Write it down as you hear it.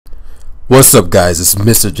What's up, guys? It's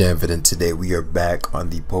Mr. Janvid, and today we are back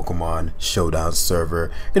on the Pokemon Showdown server.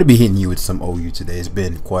 I'm gonna be hitting you with some OU today. It's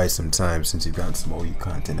been quite some time since you've gotten some OU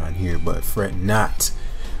content on here, but fret not.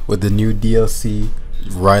 With the new DLC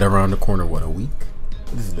right around the corner, what, a week?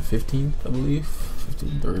 This is the 15th, I believe?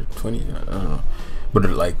 15th or 20th? I don't know. But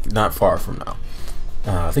like not far from now.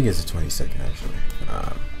 I think it's the 22nd actually.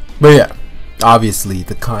 But yeah, obviously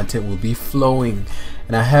the content will be flowing.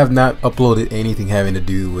 And I have not uploaded anything having to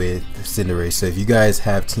do with Cinderace, so if you guys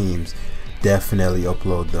have teams, definitely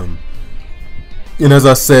upload them. And as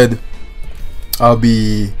I said, I'll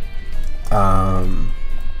be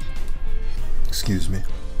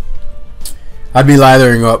I'd be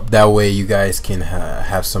lathering up, that way you guys can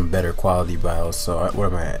have some better quality battles. So what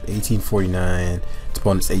am I at? 1849, its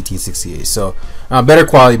opponent's 1868. So better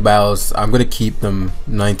quality battles. I'm gonna keep them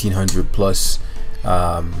 1900 plus.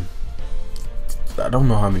 I don't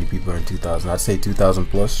know how many people are in 2000. I'd say 2000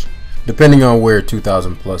 plus, depending on where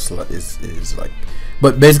 2000 plus is like.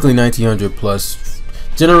 But basically 1900 plus.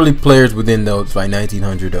 Generally, players within those like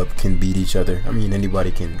 1900 up can beat each other. I mean,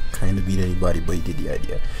 anybody can kind of beat anybody, but you get the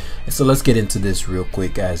idea. And so let's get into this real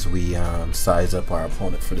quick as we size up our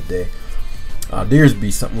opponent for the day.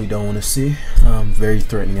 Diggersby, something we don't want to see. Very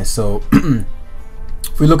threatening. And so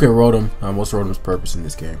if we look at Rotom, what's Rotom's purpose in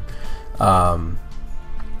this game?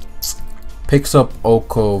 Picks up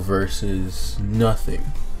Oko versus nothing.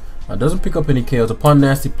 Doesn't pick up any KOs. Upon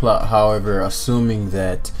nasty plot, however, assuming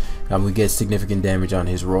that we get significant damage on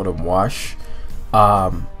his Rotom Wash,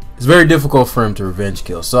 it's very difficult for him to revenge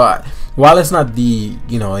kill. So while it's not the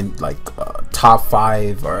top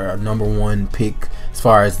 5 or number 1 pick as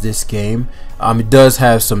far as this game, it does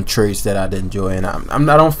have some traits that I'd enjoy, and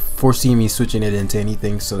I don't foresee me switching it into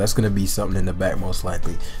anything. So that's gonna be something in the back most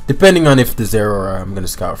likely, depending on if the Zero I'm gonna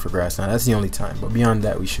scout for grass. Now that's the only time, but beyond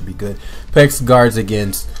that we should be good. Pex guards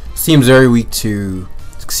against, seems very weak to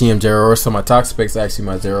CM Zero, so my Toxapex actually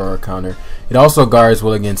my Zero counter. It also guards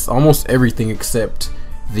well against almost everything except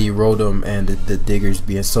the Rotom and the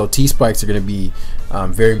Diggersby, and so T-Spikes are going to be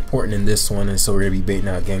very important in this one, and so we're going to be baiting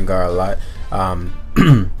out Gengar a lot.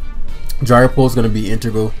 Dragapult is going to be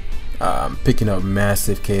integral, picking up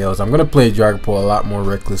massive KOs. I'm going to play Dragapult a lot more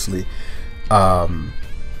recklessly. Yeah,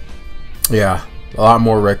 a lot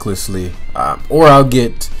more recklessly, or I'll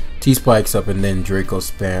get T-Spikes up and then Draco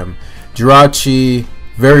spam. Jirachi,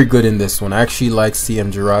 very good in this one. I actually like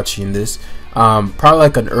CM Jirachi in this. Probably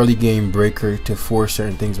like an early game breaker to force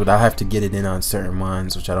certain things, but I have to get it in on certain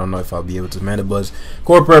mines, which I don't know if I'll be able to. Mandibuzz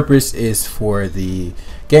core purpose is for the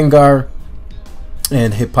Gengar,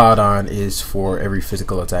 and Hippowdon is for every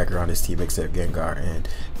physical attacker on his team except Gengar and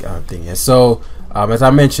thing. And so as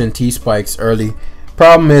I mentioned, T-Spikes early.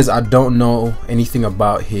 Problem is I don't know anything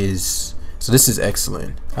about his, so this is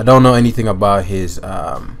excellent. I don't know anything about his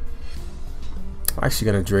I'm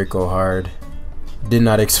actually gonna Draco hard. Did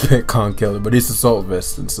not expect Conkeldurr, but it's Assault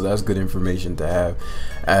Vest, and so that's good information to have.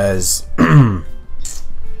 As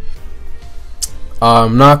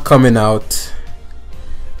not coming out,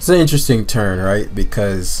 it's an interesting turn, right?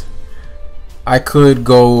 Because I could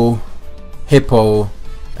go Hippo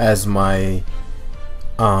as my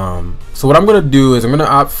so what I'm gonna do is I'm gonna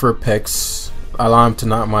opt for Pex, allow him to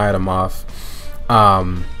knock my item off.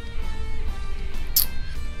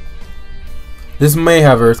 This may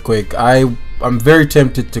have Earthquake. I'm very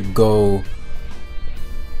tempted to go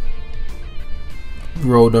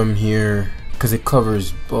Rotom here because it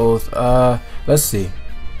covers both. Let's see.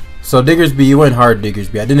 So Diggersby, you went hard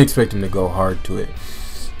Diggersby. I didn't expect him to go hard to it.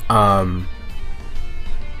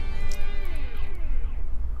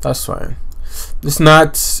 That's fine. It's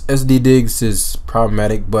not, SD Diggs is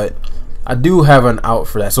problematic, but I do have an out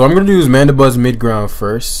for that. So I'm going to use Mandibuzz mid-ground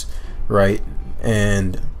first, right?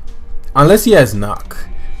 And unless he has Knock.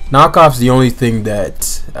 Knockoff's the only thing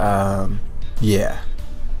that, yeah.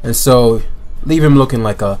 And so, leave him looking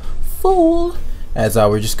like a fool, as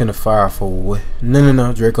we're just gonna fire off a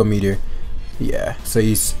no, Draco Meteor. Yeah, so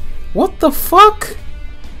he's, what the fuck?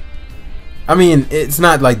 I mean, it's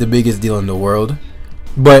not like the biggest deal in the world,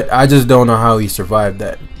 but I just don't know how he survived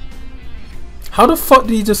that. How the fuck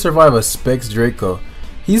did he just survive a Specs Draco?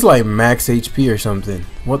 He's like max HP or something.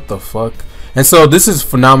 What the fuck? And so this is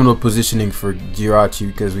phenomenal positioning for Jirachi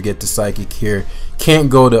because we get the Psychic here. Can't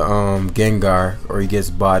go to Gengar or he gets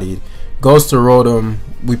bodied. Goes to Rotom.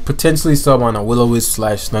 We potentially sub on a Will-O-Wisp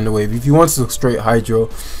 / Thunder Wave. If he wants a straight Hydro,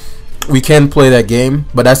 we can play that game,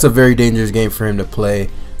 but that's a very dangerous game for him to play.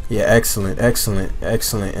 Yeah, excellent.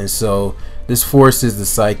 And so this forces the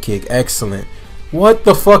Psychic. Excellent. What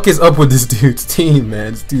the fuck is up with this dude's team,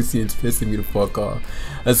 man? This dude seems pissing me the fuck off.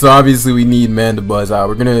 And so obviously we need Mandibuzz out.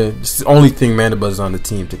 We're gonna, it's the only thing Mandibuzz is on the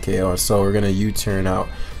team to KO. So we're gonna U-turn out,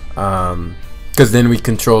 because then we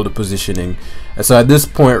control the positioning. And so at this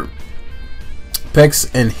point,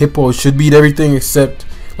 Pex and Hippo should beat everything except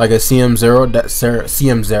like a CM0.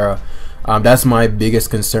 That's my biggest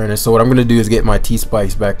concern. And so what I'm gonna do is get my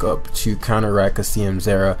T-Spikes back up to counteract a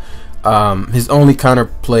CM0. His only counter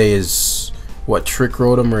play is what, Trick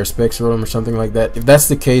Rotom or Specs Rotom or something like that. If that's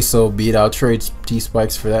the case, so be it. I'll trade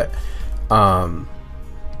T-Spikes for that.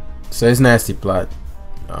 So it's Nasty Plot.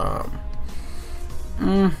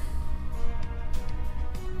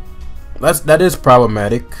 That is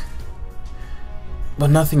problematic,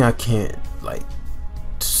 but nothing I can't like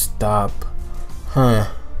stop,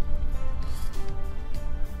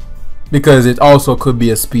 because it also could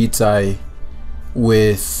be a speed tie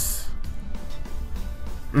with.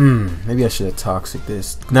 Maybe I should have Toxic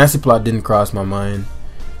this. Nasty Plot didn't cross my mind,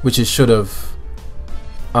 which it should have.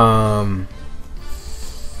 How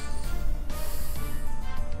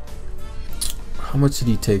much did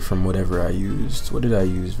he take from whatever I used? What did I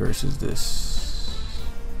use versus this?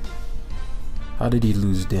 How did he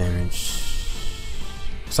lose damage?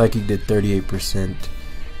 Psychic did 38%,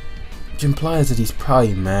 which implies that he's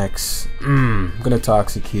probably max. I'm gonna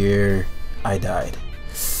Toxic here. I died.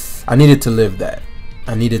 I needed to live that.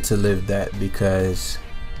 I needed to live that because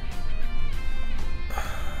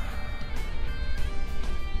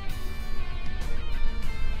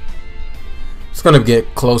it's gonna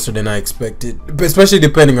get closer than I expected, especially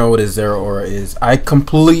depending on what his Zero Aura is. I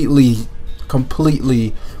completely but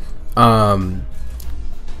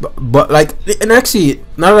like, and actually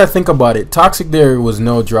now that I think about it, Toxic there was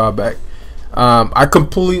no drawback. I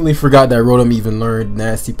completely forgot that Rotom even learned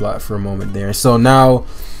Nasty Plot for a moment there. So now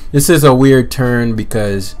this is a weird turn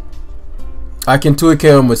because I can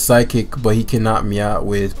 2KO him with Psychic, but he can knock me out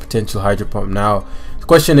with potential Hydro Pump. Now the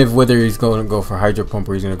question is whether he's going to go for Hydro Pump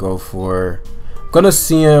or he's going to go for. I'm gonna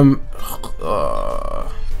see him.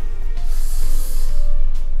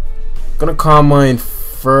 Gonna Calm Mind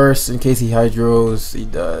first in case he Hydros. He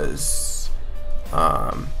does.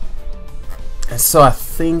 And so I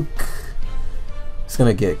think it's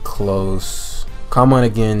gonna get close. Calm Mind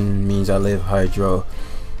again means I live Hydro.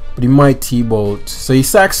 But he might T-Bolt. So he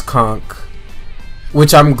sacks Conk,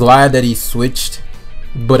 which I'm glad that he switched,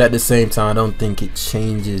 but at the same time I don't think it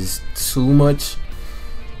changes too much.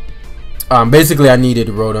 Basically I needed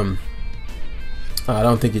Rotom. I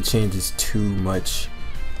don't think it changes too much.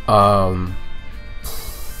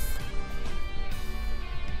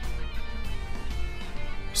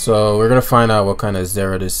 So we're gonna find out what kind of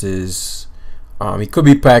Zero this is. He could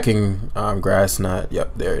be packing Grass Knot.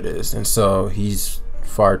 Yep, there it is. And so he's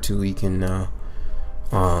far too weakened now,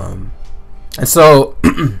 and so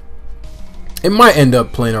it might end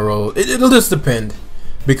up playing a role. It'll just depend,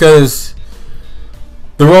 because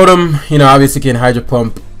the Rotom, you know, obviously can Hydro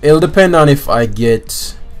Pump. It'll depend on if I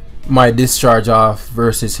get my Discharge off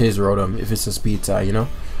versus his Rotom, if it's a speed tie, you know.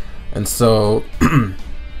 And so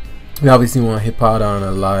we obviously want Hippowdon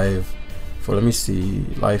alive for, let me see,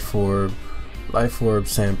 Life Orb,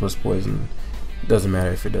 Sand plus Poison. Doesn't matter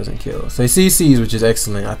if it doesn't kill. So he CCs, which is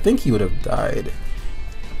excellent. I think he would have died.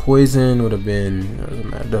 Poison would have been, doesn't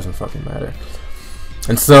matter, doesn't fucking matter.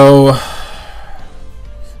 And so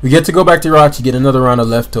we get to go back to Rachi, get another round of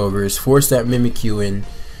leftovers, force that Mimikyu in,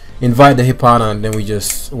 invite the Hippowdon, then we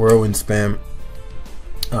just whirlwind spam.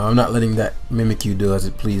 I'm not letting that Mimikyu do as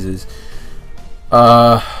it pleases.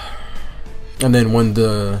 And then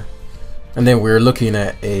we're looking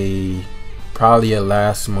at probably a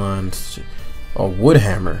last month. A Wood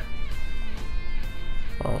Hammer.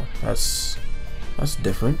 Oh, that's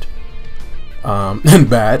different. And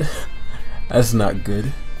bad. That's not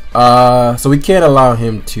good. So we can't allow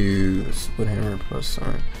him to Wood Hammer plus.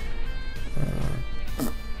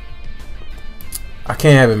 I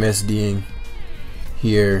can't have him SDing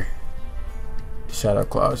here. Shadow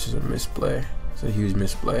Cloud is just a misplay. It's a huge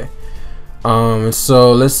misplay. And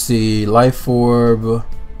so let's see. Life Orb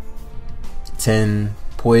 10.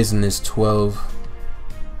 Poison is 12.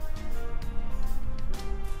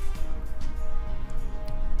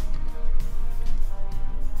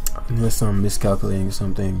 Unless I'm miscalculating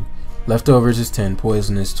something. Leftovers is 10.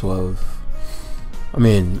 Poison is 12. I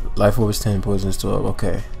mean, Life Orb is 10. Poison is 12.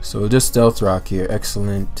 Okay. So we'll just Stealth Rock here.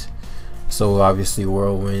 Excellent. So obviously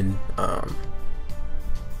Whirlwind.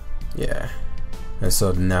 Yeah. And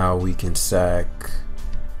so now we can sack.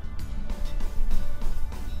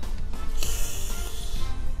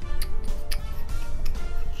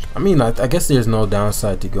 I mean, I guess there's no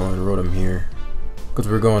downside to going Rotom here, because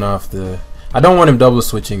we're going off the. I don't want him double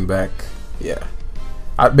switching back. Yeah.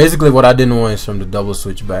 Basically what I didn't want is from the double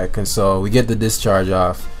switch back, and so we get the discharge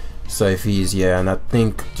off. So if he's, yeah, and I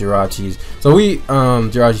think Jirachi's, so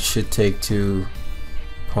Jirachi should take 2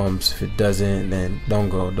 pumps. If it doesn't, then don't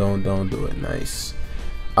do it. Nice.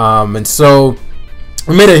 And so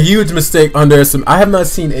we made a huge mistake under some. I have not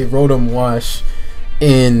seen a Rotom wash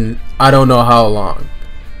in I don't know how long,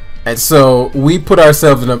 and so we put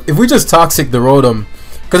ourselves in a, if we just toxic the Rotom,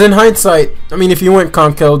 because in hindsight, I mean, if you went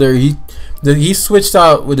Conkeldurr, he switched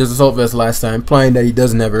out with his Assault Vest last time, implying that he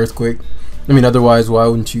doesn't have Earthquake. I mean, otherwise, why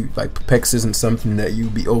wouldn't you? Like, Pex isn't something that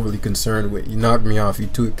you'd be overly concerned with. You knocked me off. You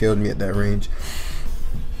 2-killed me at that range.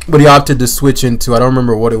 But he opted to switch into, I don't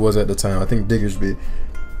remember what it was at the time. I think Diggersby.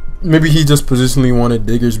 Maybe he just positionally wanted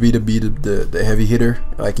Diggersby to be the heavy hitter.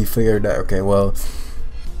 Like, he figured that, okay, well,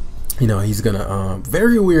 you know, he's gonna,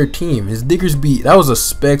 very weird team. His Diggersby, that was a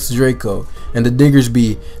Specs Draco. And the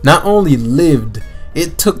Diggersby not only lived,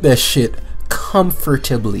 it took that shit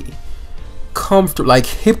comfortably. Like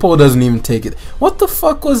Hippo doesn't even take it. What the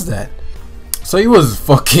fuck was that? So he was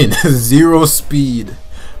fucking 0 speed,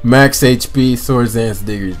 max HP, Swords Dance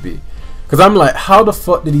Diggersby. Cause I'm like, how the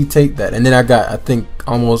fuck did he take that? And then I got, I think,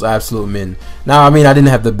 almost absolute min. Now I mean, I didn't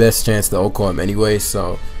have the best chance to OHKO him anyway,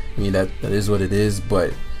 so I mean that is what it is.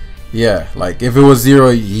 But yeah, like if it was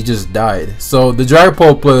 0, he just died. So the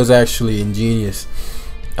Dragapult play was actually ingenious.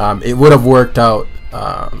 It would have worked out.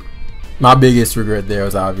 My biggest regret there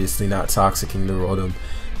was obviously not toxicking the Rotom,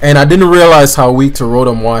 and I didn't realize how weak to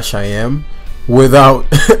Rotom Wash I am without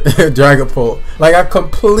Dragapult. Like, I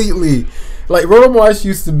completely, like, Rotom Wash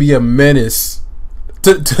used to be a menace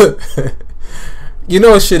to you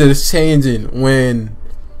know, shit is changing when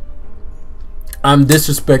I'm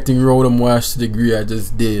disrespecting Rotom Wash to the degree I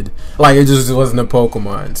just did. Like, it just wasn't a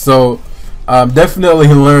Pokemon. So definitely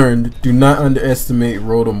learned, do not underestimate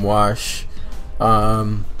Rotom Wash.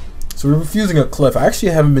 So we're refusing a Clef. I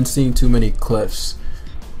actually haven't been seeing too many Clefs.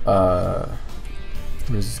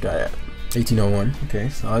 Where's this guy at? 1801. Okay,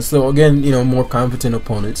 so again, you know, more competent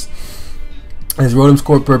opponents. As Rotom's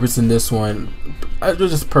core purpose in this one,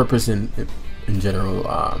 just purpose in general,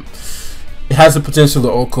 it has the potential to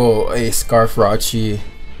OHKO a Scarfrachi,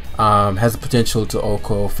 has the potential to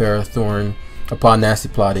OHKO Ferrothorn upon nasty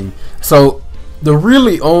plotting. So the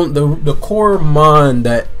really the core mon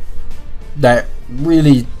that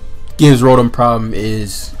really gives Rotom problem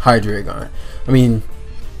is Hydreigon. I mean,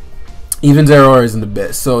 even Zeraora isn't the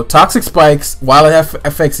best. So Toxic Spikes, while it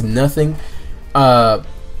affects nothing,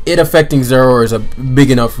 it affecting Zeraora is a big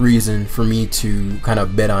enough reason for me to kind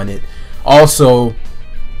of bet on it. Also,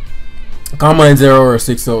 Calm Mind Zeraora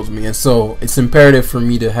 6-0s me, and so it's imperative for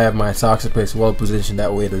me to have my Toxapex well positioned,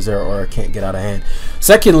 that way the Zeraora can't get out of hand.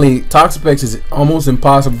 Secondly, Toxapex is almost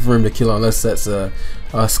impossible for him to kill unless that's a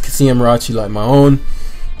CM Rachi like my own.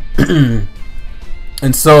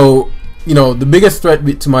 And so, you know, the biggest threat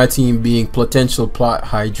to my team being potential plot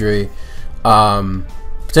Hydre,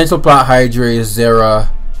 Zera,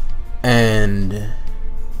 and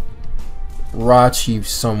Rachi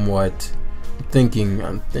somewhat. I'm thinking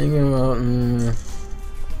about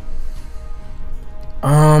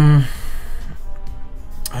I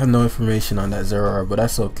have no information on that Zera, but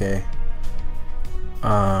that's okay.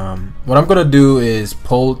 What I'm gonna do is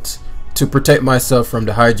Polt to protect myself from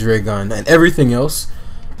the Hydreigon and everything else.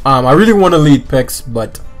 I really want to lead Pex,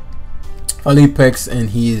 but I lead Pex and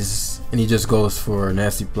he just goes for a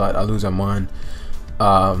nasty plot. I lose Amon.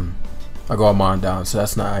 I go Amon down, so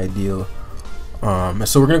that's not ideal. And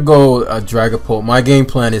so we're gonna go Dragapult. My game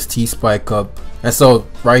plan is T-Spike up, and so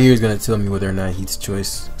right here is gonna tell me whether or not he's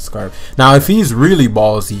choice Scarf. Now if he's really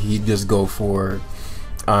ballsy, he'd just go for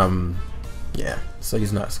yeah, so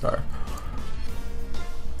he's not Scarf.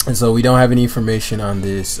 And so we don't have any information on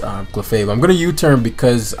this Clefable. I'm gonna U-turn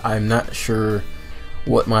because I'm not sure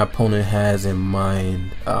what my opponent has in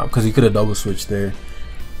mind, because he could have double switched there.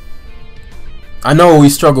 I know we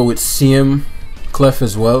struggle with CM Clef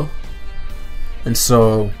as well, and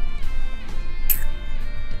so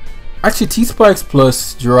actually T-Spikes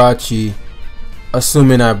plus Jirachi,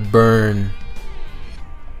 assuming I burn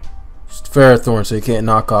Ferrothorn so he can't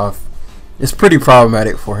knock off, it's pretty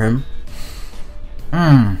problematic for him.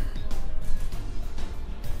 I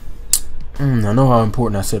know how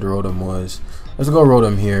important I said Rotom was. Let's go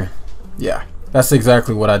Rotom here. Yeah, that's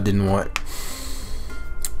exactly what I didn't want.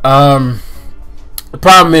 The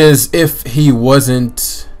problem is if he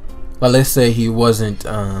wasn't, well, let's say he wasn't,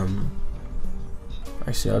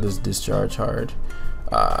 actually I'll just discharge hard.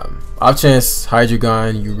 Off chance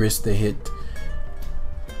Hydreigon, you risk the hit.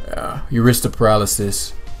 You risk the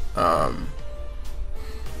paralysis.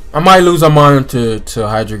 I might lose Amon to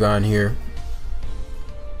Hydreigon here.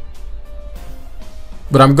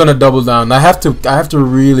 but I'm gonna double down. I have to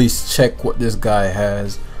really check what this guy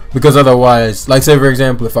has, because otherwise, like say for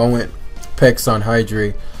example, if I went Pex on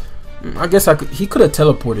Hydrate, I guess he could have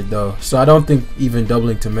teleported though, so I don't think even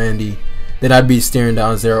doubling to Mandy, then I'd be staring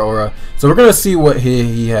down Zero Aura. So we're gonna see what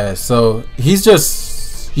he has. So he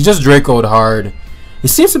just Draco'd hard. He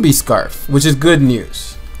seems to be Scarf, which is good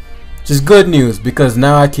news. Just good news, because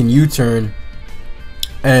now I can U-turn,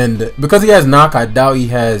 and because he has knock, I doubt he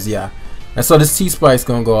has, yeah. And so this T-Spike's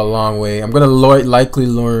gonna go a long way. I'm gonna likely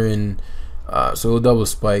lure in, so we'll double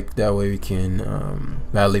spike, that way we can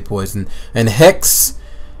badly poison. And Hex,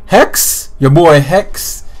 your boy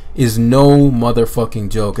Hex is no motherfucking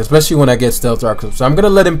joke, especially when I get Stealth Rock. So I'm gonna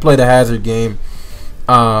let him play the hazard game.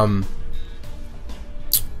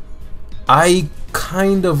 I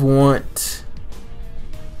kind of want,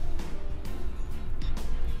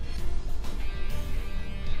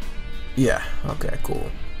 yeah, okay, cool.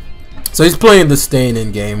 So he's playing the Stain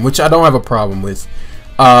in game, which I don't have a problem with.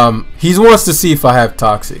 He wants to see if I have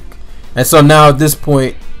Toxic, and so now at this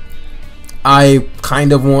point I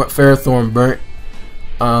kind of want Ferrothorn burnt.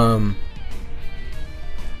 The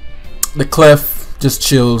Clef just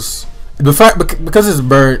chills. The fact, because it's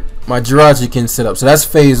burnt, my Jirachi can sit up. So that's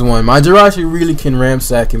phase 1. My Jirachi really can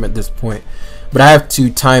ramsack him at this point, but I have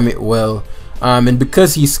to time it well. And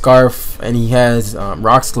because he's Scarf and he has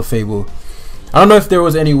Rock's Clefable, I don't know if there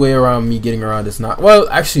was any way around me getting around this. Not well.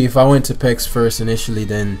 Actually, if I went to Pex first initially,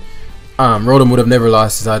 then Rotom would have never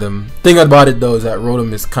lost his item. Thing about it though is that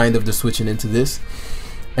Rotom is kind of just switching into this,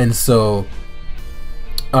 and so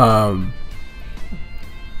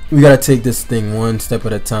we gotta take this thing one step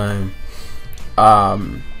at a time.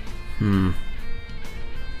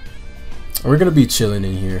 We're gonna be chilling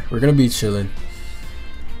in here. We're gonna be chilling.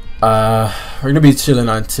 We're gonna be chilling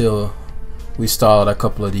until we stall a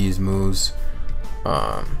couple of these moves.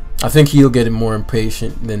 I think he'll get more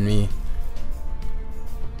impatient than me,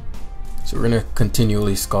 so we're gonna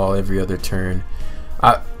continually stall every other turn.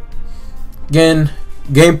 Again,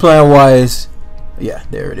 game plan wise, yeah,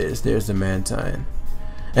 there it is. There's the Mantine,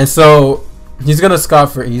 and so he's gonna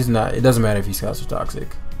scout for. He's not. It doesn't matter if he scouts for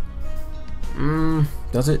Toxic.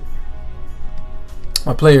 Does it?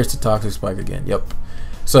 My player's to Toxic Spike again. Yep.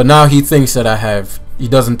 So now he thinks that I have. He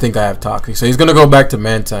doesn't think I have Toxic, so he's gonna go back to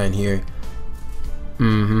Mantine here.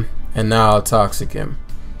 And now I'll Toxic him,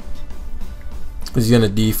 because he's gonna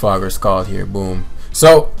defog or Scald here. Boom.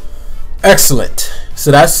 So excellent. So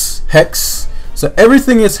that's Hex. So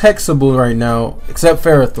everything is hexable right now except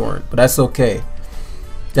Ferrothorn, but that's okay.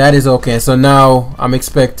 That is okay. So now I'm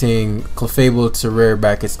expecting Clefable to rear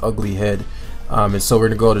back its ugly head, and so we're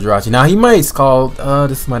gonna go to Jirachi. Now he might Scald.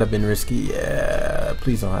 This might have been risky. Yeah,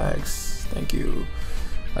 please don't Hex. Thank you.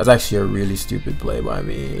 That's actually a really stupid play by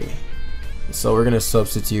me. So we're gonna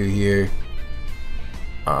substitute here.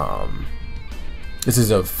 This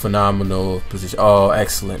is a phenomenal position. Oh,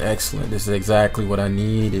 excellent, excellent. This is exactly what I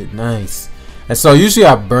needed. Nice. And so usually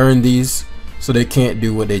I burn these so they can't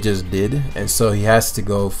do what they just did, and so he has to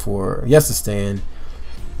go for, he has to stay in.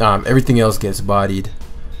 Everything else gets bodied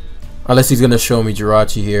unless he's gonna show me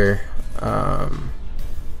Jirachi here.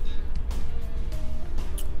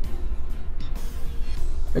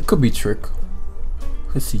 It could be Trick.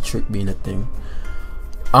 Let's see Trick being a thing.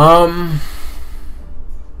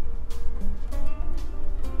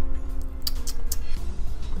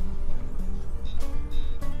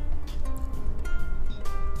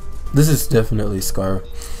 This is definitely Scarf.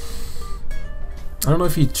 I don't know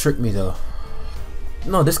if he tricked me though.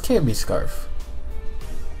 No, this can't be Scarf.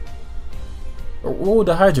 Or what would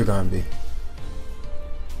the Hydreigon be?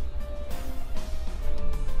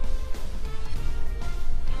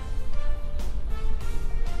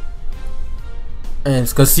 And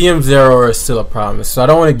it's because CM0 is still a problem, so I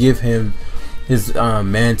don't want to give him his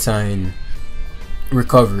Mantine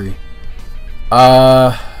recovery.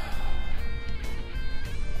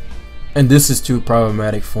 And this is too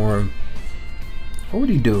problematic for him. What would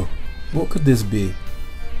he do? What could this be?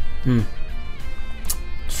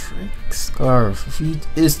 Trick Scarf. If he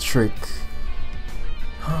is Trick,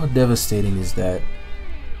 how devastating is that?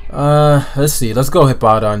 Let's see. Let's go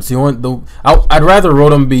Hippowdon. So you want the? I'd rather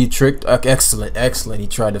Rotom be tricked. Excellent, excellent. He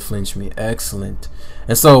tried to flinch me. Excellent.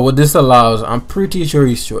 And so what this allows, I'm pretty sure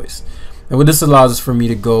he's Choice. And what this allows is for me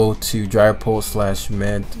to go to Dry Pulse /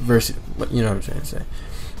 Mant versus. You know what I'm trying to say.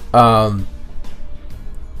 I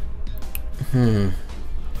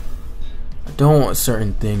don't want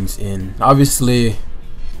certain things in. Obviously,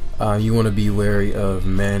 you want to be wary of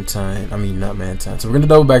Mantine. I mean, not Mantine. So we're gonna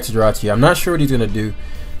double back to Jirachi. I'm not sure what he's gonna do.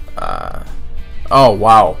 Oh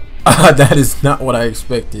wow, that is not what I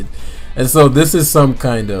expected. And so this is some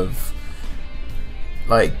kind of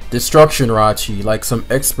like destruction Rachi, like some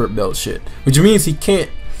expert belt shit, which means he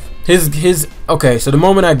can't. His okay. So the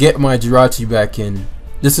moment I get my Jirachi back in,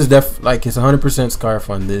 this is like it's 100% scarf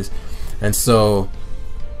on this, and so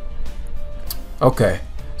okay.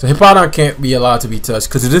 So Hippowdon can't be allowed to be touched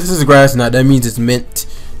because if this is a grass knot, that means it's meant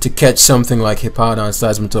to catch something like Hippowdon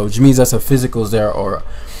Seismitoad, which means that's a physical Zera aura.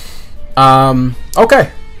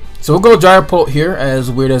 Okay, so we'll go Gyropolt here, as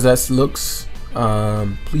weird as that looks.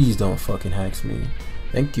 Please don't fucking hex me.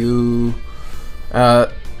 Thank you.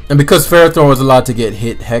 And because Ferrothorn was allowed to get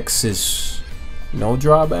hit, Hex is no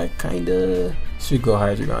drawback, kinda. Should go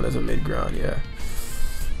Hydreigon as a mid-ground, yeah.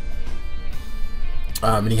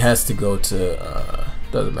 And he has to go to,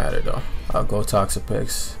 doesn't matter though. I'll go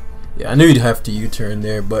Toxapex. Yeah, I knew you'd have to U-turn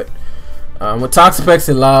there, but what Toxapex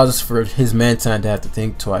allows for his Mantine to have to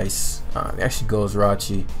think twice. He actually goes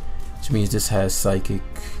Rachi, which means this has Psychic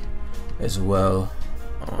as well,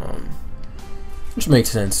 which makes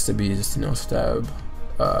sense to be just, you know, stab.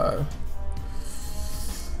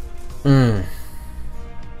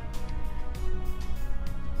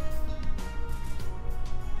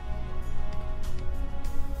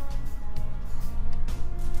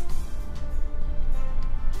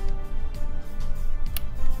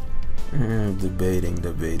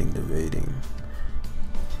 Debating.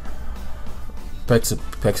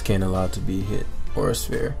 Pex can't allow to be hit or a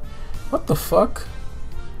sphere. What the fuck?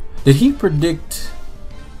 Did he predict?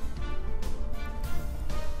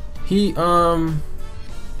 He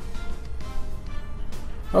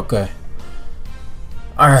okay.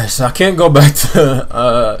 Alright, so I can't go back to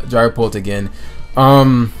Gyropolt again.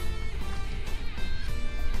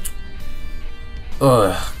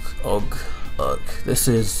 Ugh. This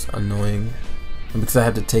is annoying because I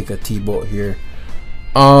had to take a T-Bolt here.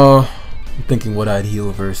 I'm thinking what I'd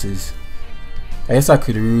heal versus. I guess I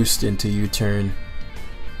could roost into U-turn.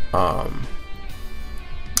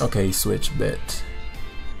 Okay, switch bet.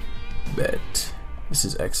 This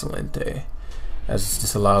is excellent, as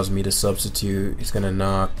this allows me to substitute. He's gonna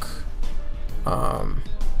knock,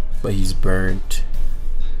 but he's burnt.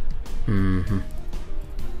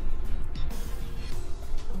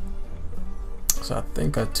 So I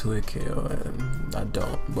think I 2-hit KO, and I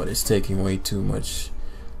don't, but it's taking way too much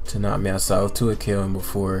to knock me out. So I was 2-hit KO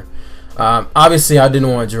before. Obviously I didn't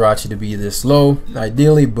want Jirachi to be this low,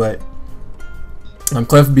 ideally, but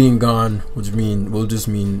Clef being gone, which will just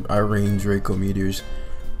mean I range Draco Meteors.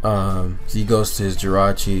 So he goes to his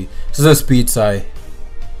Jirachi. This is a speed tie.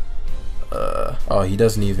 Oh, he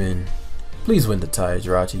doesn't even. Please win the tie,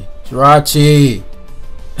 Jirachi.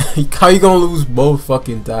 How you gonna lose both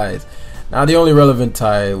fucking ties? Now the only relevant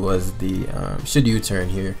tie was the should U-turn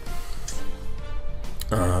here.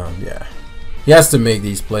 Yeah, he has to make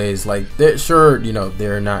these plays. Like, they're sure, you know,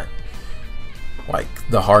 they're not like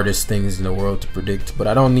the hardest things in the world to predict, but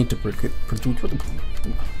I don't need to predict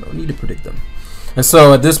them. And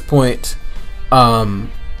so at this point,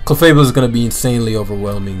 Clefable is going to be insanely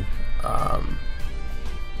overwhelming,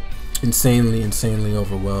 insanely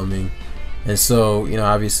overwhelming. And so, you know,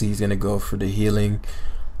 obviously he's going to go for the healing.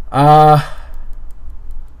 I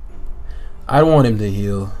don't want him to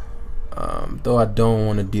heal, though I don't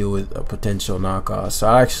want to deal with a potential knockoff. So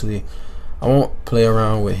I won't play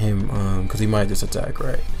around with him because he might just attack,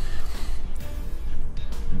 right?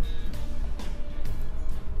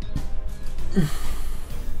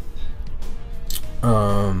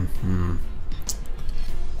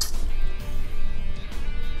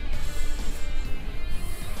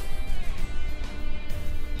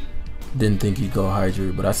 Didn't think he'd go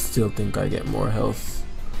Hydrate, but I still think I get more health.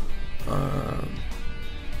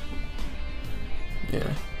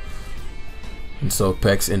 Yeah. And so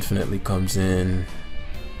Pex infinitely comes in.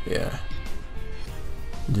 Yeah.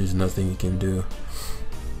 There's nothing he can do.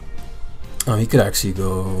 He could actually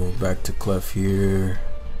go back to Clef here.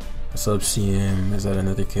 Sub CM. Is that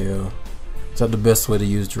another KO? Is that the best way to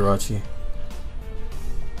use Jirachi?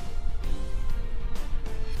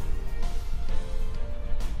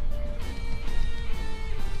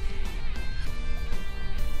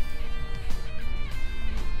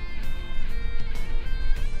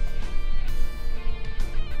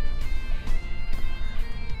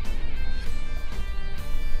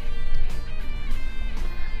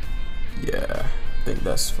 Yeah, I think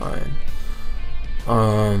that's fine.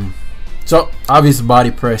 So obvious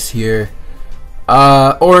body press here,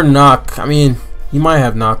 or knock. I mean, he might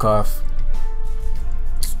have knockoff.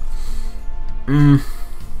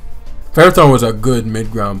 Ferrothorn was a good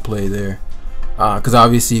mid-ground play there, because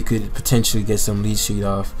obviously you could potentially get some lead sheet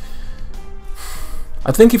off.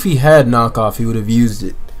 I think if he had knockoff, he would have used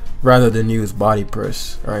it rather than use body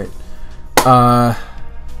press, right?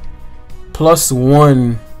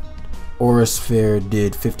 +1 aura sphere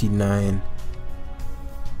did 59.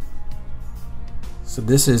 So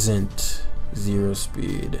this isn't 0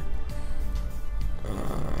 speed.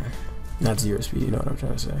 Not 0 speed, you know what I'm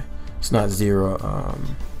trying to say. It's not 0.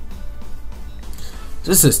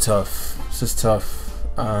 This is tough. This is tough.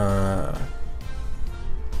 I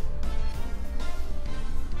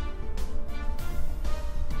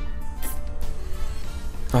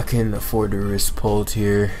can afford to risk Polt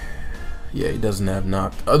here. Yeah, he doesn't have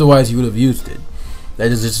knocked. Otherwise, you would have used it.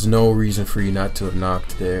 There's just no reason for you not to have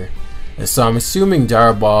knocked there. And so I'm assuming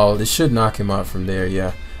Gyro Ball, this should knock him out from there,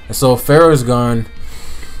 yeah. And so Pharaoh's gone.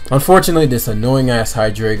 Unfortunately, this annoying ass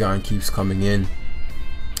Hydreigon keeps coming in.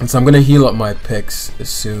 And so I'm going to heal up my Pex as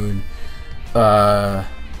soon.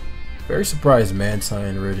 Very surprised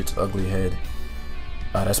Mansign reared its ugly head.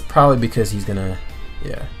 That's probably because he's going to,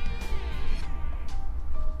 yeah.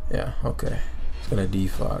 Yeah, okay. He's going to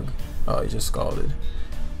defog. Oh, he just scalded.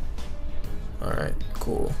 Alright,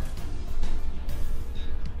 cool.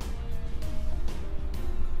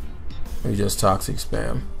 He just toxic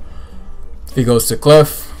spam. If he goes to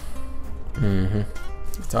Clef,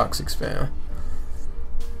 toxic spam.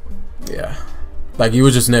 Yeah, like you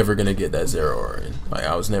were just never gonna get that 0 aura in. Like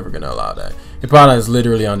I was never gonna allow that. Hippana is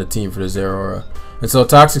literally on the team for the 0 aura, and so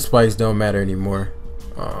toxic spikes don't matter anymore.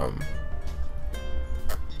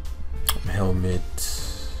 Helmet.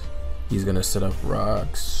 He's gonna set up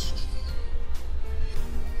rocks.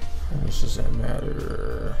 How much does that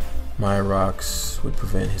matter? My rocks would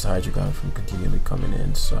prevent his Hydreigon from continually coming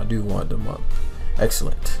in, so I do want them up.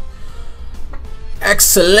 Excellent.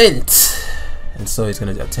 Excellent! And so he's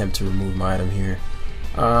going to attempt to remove my item here.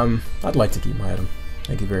 I'd like to keep my item.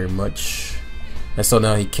 Thank you very much. And so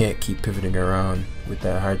now he can't keep pivoting around with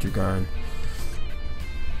that Hydreigon.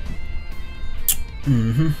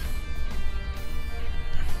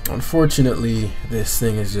 Unfortunately, this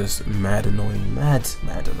thing is just mad annoying. Mad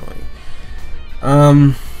annoying.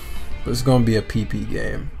 But it's gonna be a PP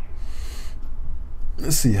game.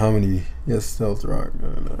 Let's see how many. Yes, Stealth Rock.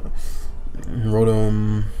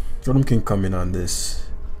 Rotom can come in on this.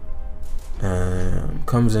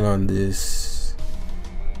 Comes in on this.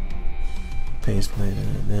 Pace play.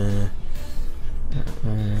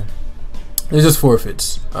 It just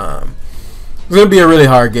forfeits. It's gonna be a really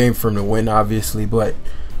hard game for him to win, obviously, but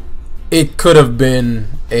it could have been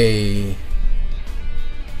a.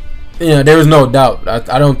 There was no doubt.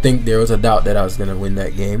 I don't think there was a doubt that I was gonna win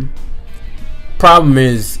that game. Problem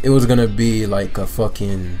is, it was gonna be like a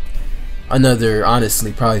fucking another,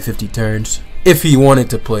 honestly, probably 50 turns if he wanted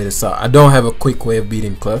to play this out. I don't have a quick way of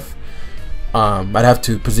beating Clef. I'd have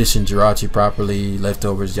to position Jirachi properly,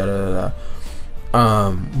 leftovers, yada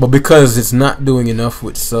yada. But because it's not doing enough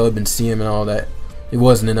with sub and CM and all that, it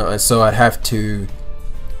wasn't enough, and so I'd have to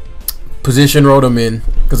position Rotom in,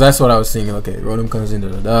 because that's what I was thinking. Okay, Rotom comes in,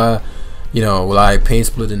 will I pain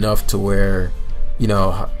split enough to where,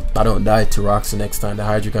 I don't die to rocks the next time the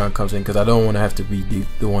Hydreigon comes in, because I don't want to have to be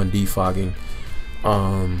the one defogging.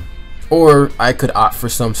 Or I could opt for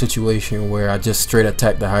some situation where I just straight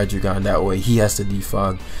attack the Hydreigon, that way he has to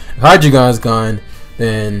defog. If Hydreigon's gone,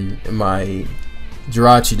 then my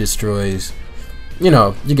Jirachi destroys.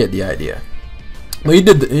 You get the idea. Well, he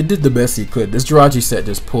did the best he could. This Jirachi set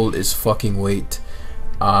just pulled its fucking weight.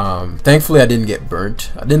 Thankfully, I didn't get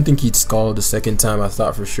burnt. I didn't think he'd scald the second time. I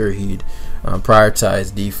thought for sure he'd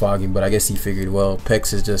prioritize defogging, but I guess he figured, well,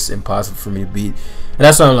 Pex is just impossible for me to beat. And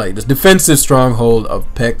that's what I'm like. This defensive stronghold of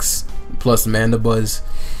Pex plus Mandibuzz.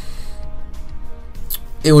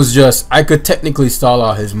 It was just, I could technically stall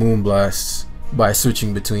out his Moonblasts by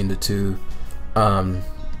switching between the two.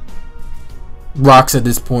 Rocks at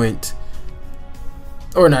this point.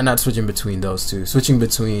 Or not switching between those two. Switching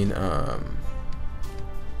between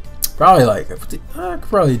probably like I could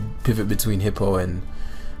probably pivot between Hippo and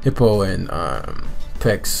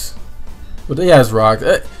Pex. But he has Rock.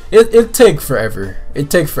 It'll take forever.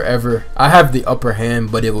 It'd take forever. I have the upper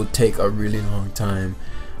hand, but it will take a really long time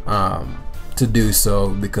to do so,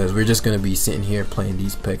 because we're just gonna be sitting here playing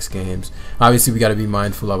these Pex games. Obviously, we gotta be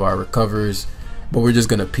mindful of our recovers, but we're just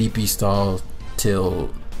gonna PP stall till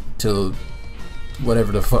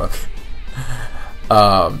whatever the fuck.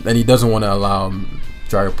 And he doesn't want to allow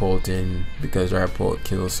Dragapult in, because Dragapult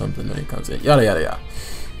kills something when he comes in, yada yada yada.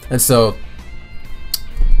 And so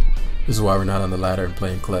this is why we're not on the ladder and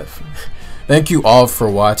playing Clef. Thank you all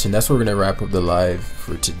for watching. That's where we're gonna wrap up the live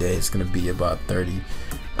for today. It's gonna be about 30.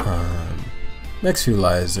 Next few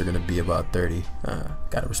lives are gonna be about 30.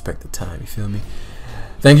 Gotta respect the time, you feel me?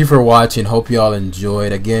 Thank you for watching. Hope you all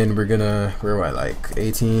enjoyed. Again, we're at like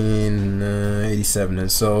 1887,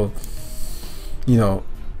 and so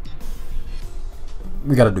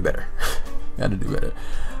we gotta do better. Gotta do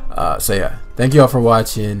better. So yeah, thank you all for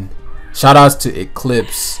watching. Shout outs to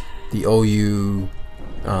Eclipse, the OU,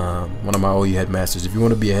 one of my OU headmasters. If you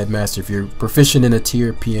want to be a headmaster, if you're proficient in a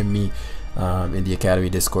tier, PM me in the Academy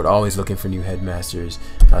Discord. Always looking for new headmasters.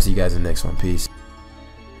 I'll see you guys in the next one. Peace.